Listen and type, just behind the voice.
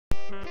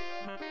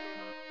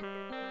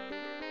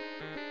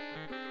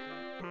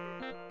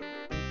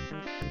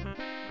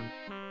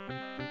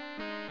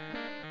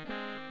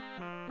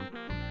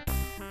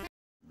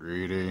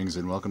Greetings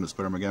and welcome to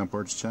Spider-Man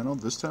Ports channel.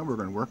 This time we're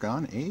going to work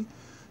on a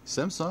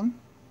Samsung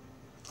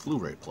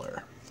Blu-ray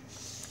player.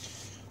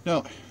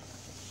 Now,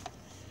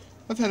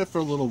 I've had it for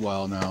a little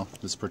while now,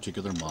 this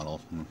particular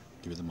model. I'll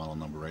give you the model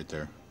number right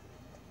there.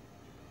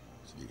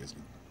 So you guys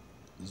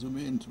can zoom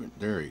in.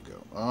 There you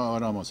go. Oh,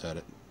 it almost had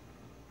it.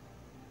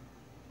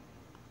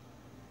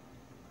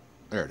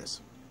 There it is.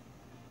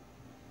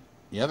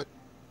 You have it?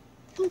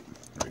 Boop.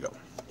 There we go.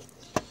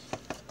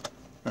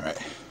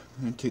 Alright,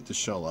 I'm going to take the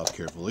shell off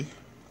carefully.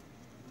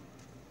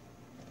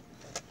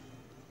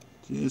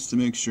 Just to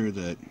make sure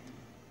that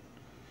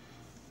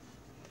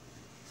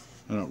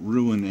I don't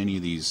ruin any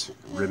of these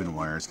ribbon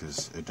wires,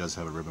 because it does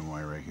have a ribbon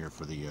wire right here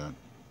for the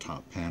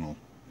top panel.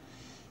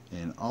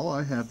 And all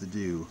I have to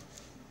do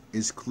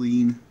is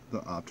clean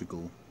the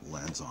optical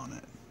lens on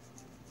it.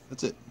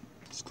 That's it.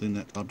 Just clean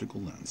that optical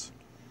lens.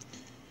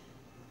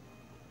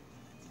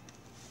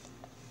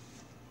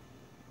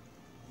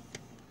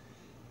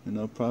 And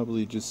I'll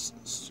probably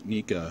just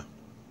sneak a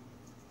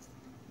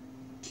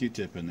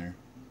Q-tip in there.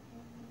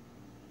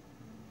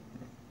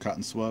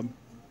 Cotton swab.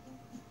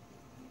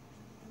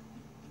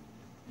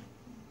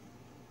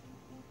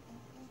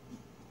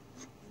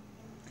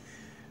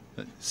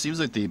 It seems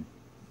like they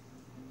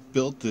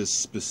built this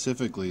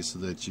specifically so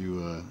that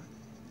you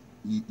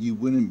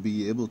wouldn't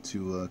be able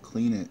to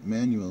clean it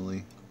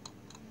manually.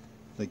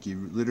 Like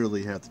you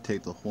literally have to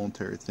take the whole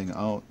entire thing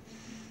out,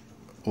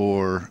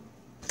 or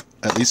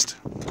at least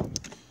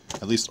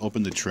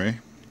open the tray.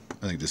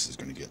 I think this is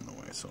going to get in the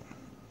way, so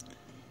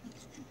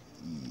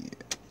yeah,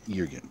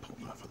 you're getting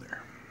pulled off of there.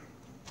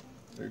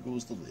 There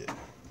goes the lid.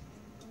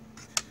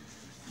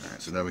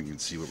 Alright, so now we can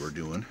see what we're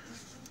doing.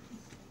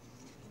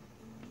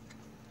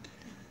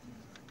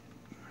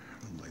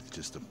 I'd like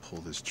just to pull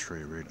this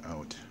tray right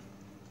out.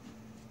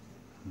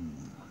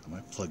 I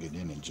might plug it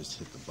in and just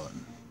hit the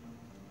button.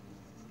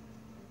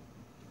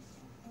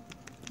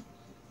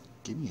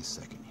 Give me a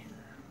second here.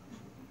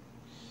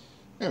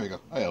 There we go.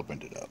 I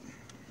opened it up.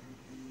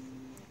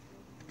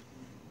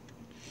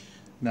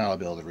 Now I'll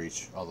be able to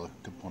reach all the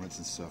components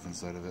and stuff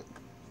inside of it.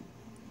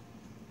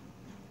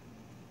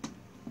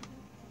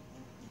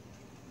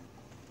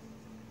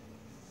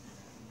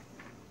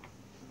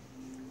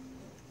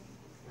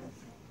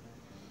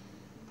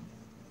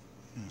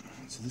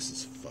 So this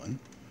is fun.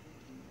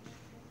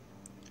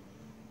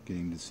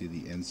 Getting to see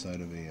the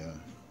inside of a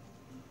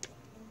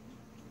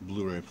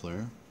Blu-ray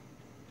player.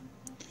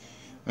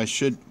 I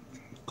should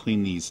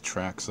clean these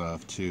tracks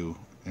off too,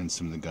 and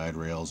some of the guide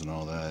rails and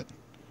all that.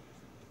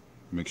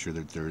 Make sure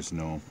that there's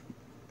no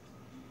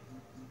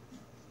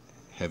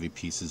heavy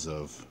pieces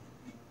of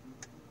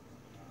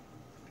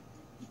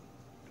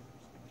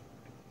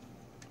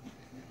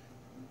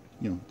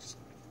just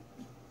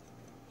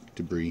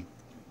debris.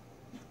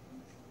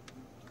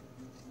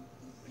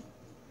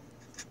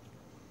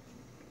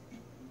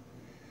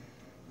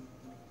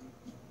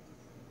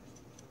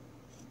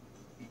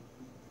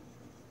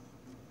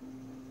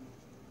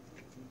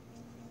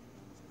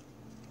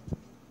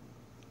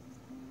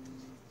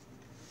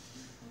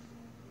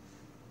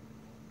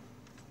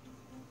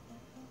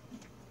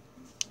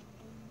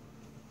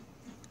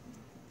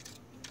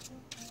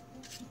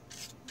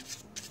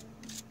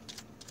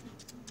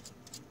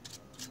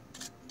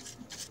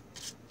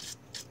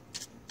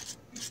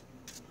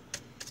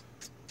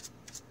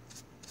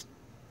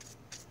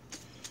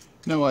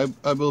 No,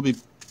 I will be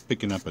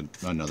picking up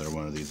another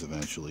one of these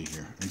eventually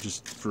here. And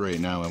just for right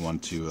now, I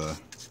want to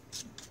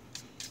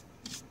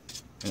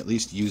at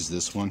least use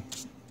this one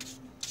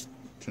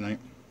tonight.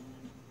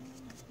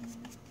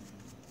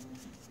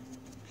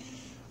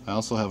 I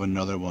also have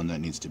another one that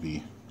needs to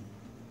be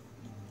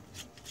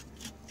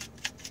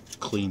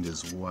cleaned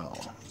as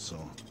well.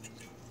 So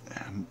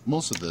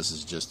most of this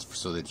is just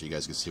so that you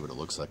guys can see what it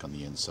looks like on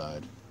the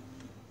inside.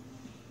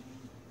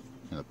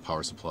 And the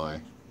power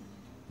supply.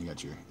 You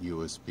got your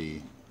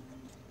USB,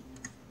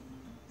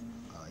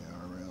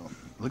 IRL.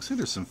 Looks like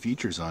there's some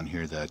features on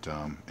here that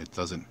it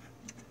doesn't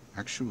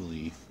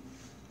actually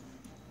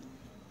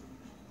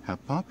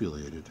have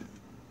populated.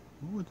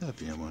 What would that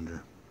be, I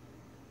wonder?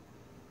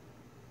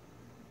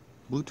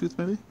 Bluetooth,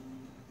 maybe?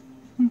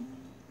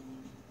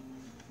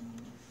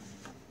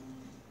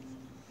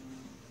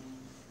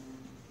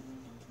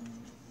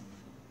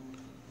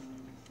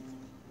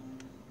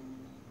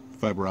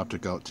 Fiber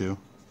optic out too.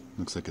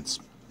 Looks like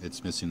it's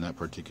missing that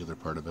particular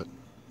part of it,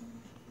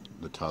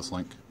 the toss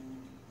link.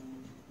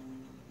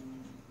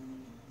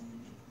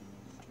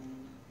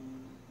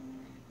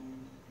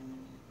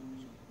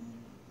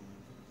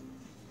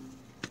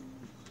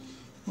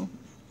 Well,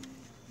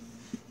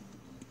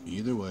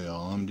 either way,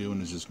 all I'm doing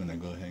is just going to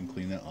go ahead and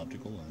clean that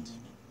optical lens.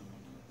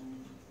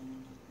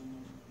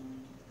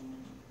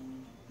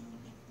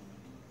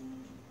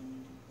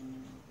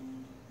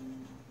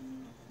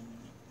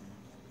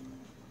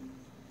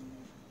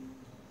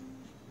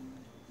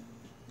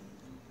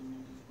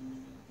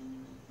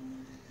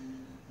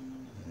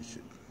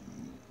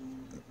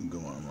 Go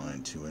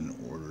online too and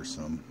order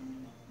some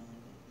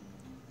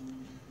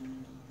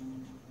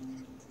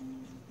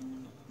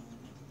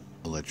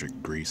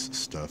electric grease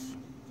stuff.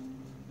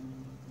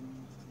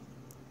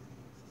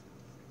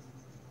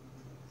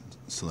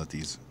 so that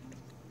these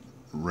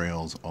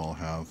rails all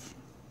have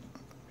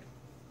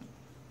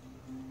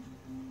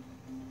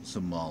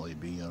some moly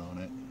B on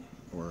it,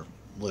 or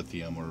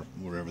lithium, or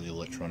wherever the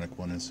electronic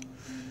one is.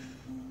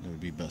 It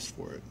would be best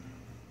for it.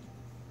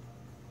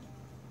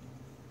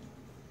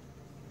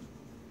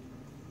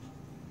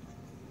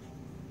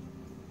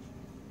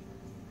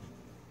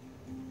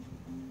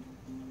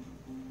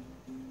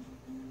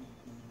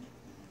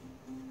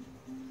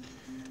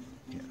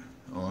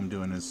 All I'm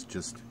doing is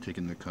just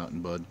taking the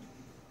cotton bud.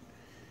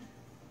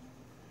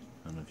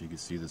 I don't know if you can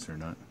see this or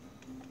not.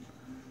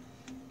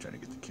 Trying to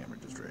get the camera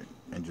just right.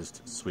 And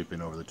just sweeping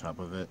over the top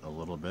of it a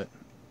little bit.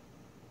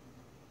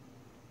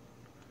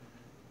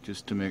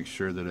 Just to make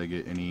sure that I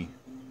get any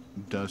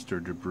dust or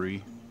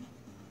debris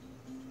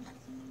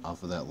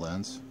off of that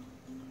lens.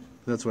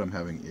 That's what I'm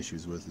having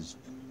issues with, is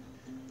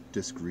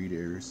disc read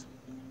errors.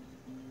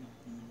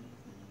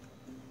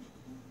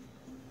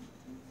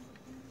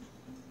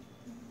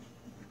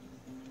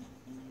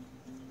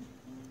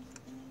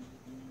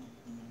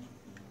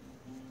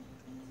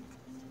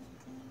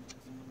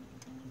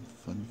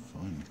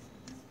 Fun.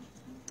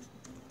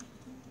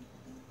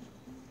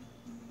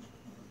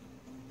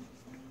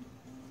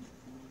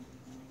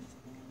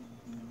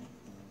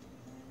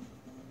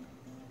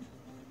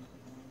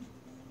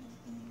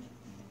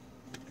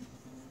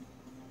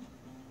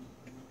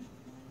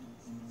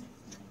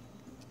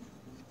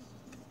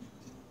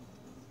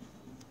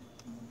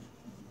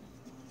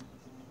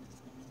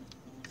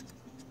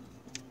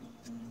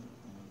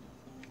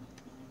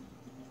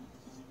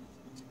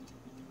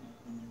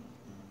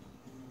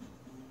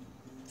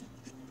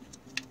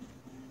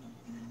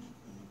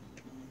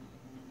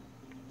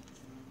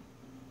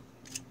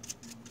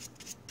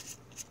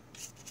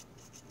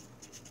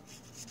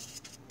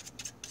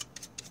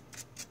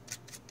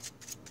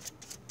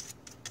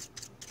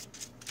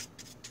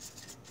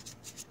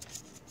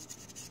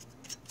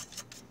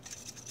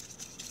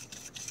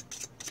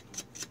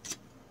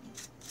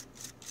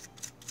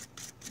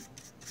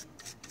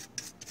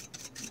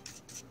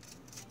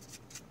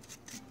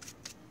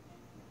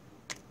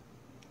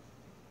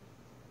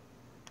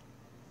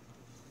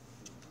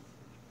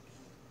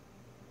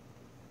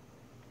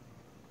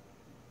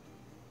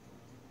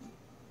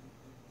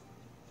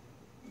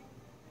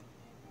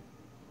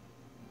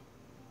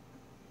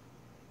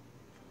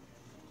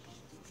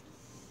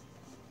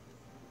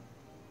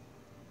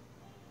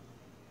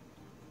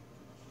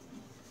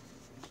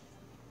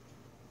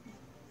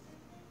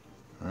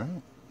 Alright.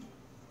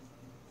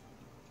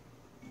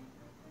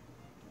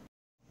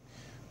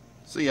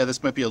 So yeah,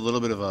 this might be a little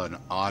bit of an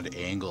odd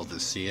angle to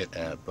see it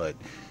at, but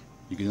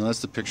you can notice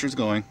the picture's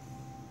going.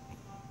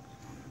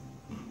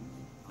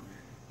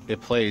 It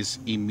plays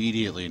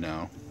immediately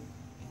now.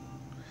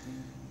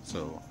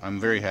 So I'm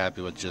very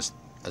happy with just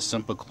a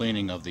simple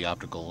cleaning of the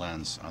optical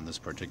lens on this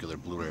particular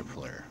Blu-ray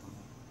player.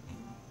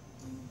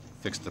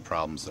 Fixed the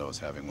problems that I was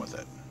having with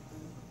it.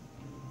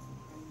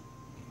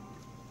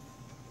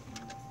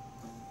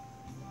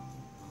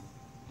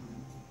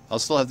 I'll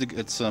still have to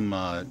get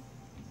some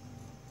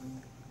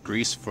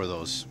grease for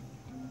those,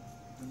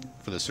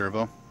 for the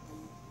servo.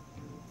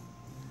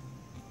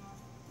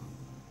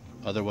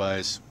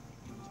 Otherwise,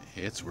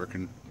 it's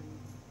working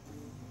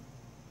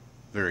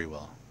very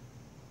well.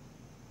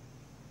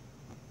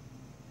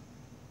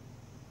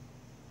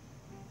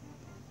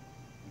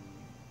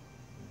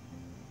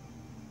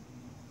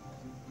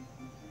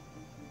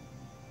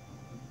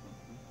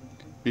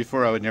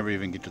 Before, I would never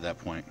even get to that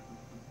point.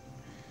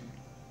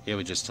 It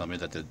would just tell me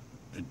that a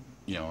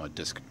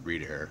disc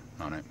read error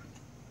on it.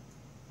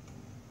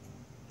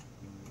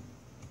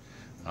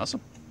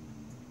 Awesome.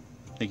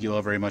 Thank you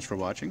all very much for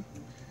watching.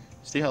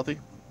 Stay healthy.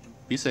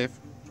 Be safe.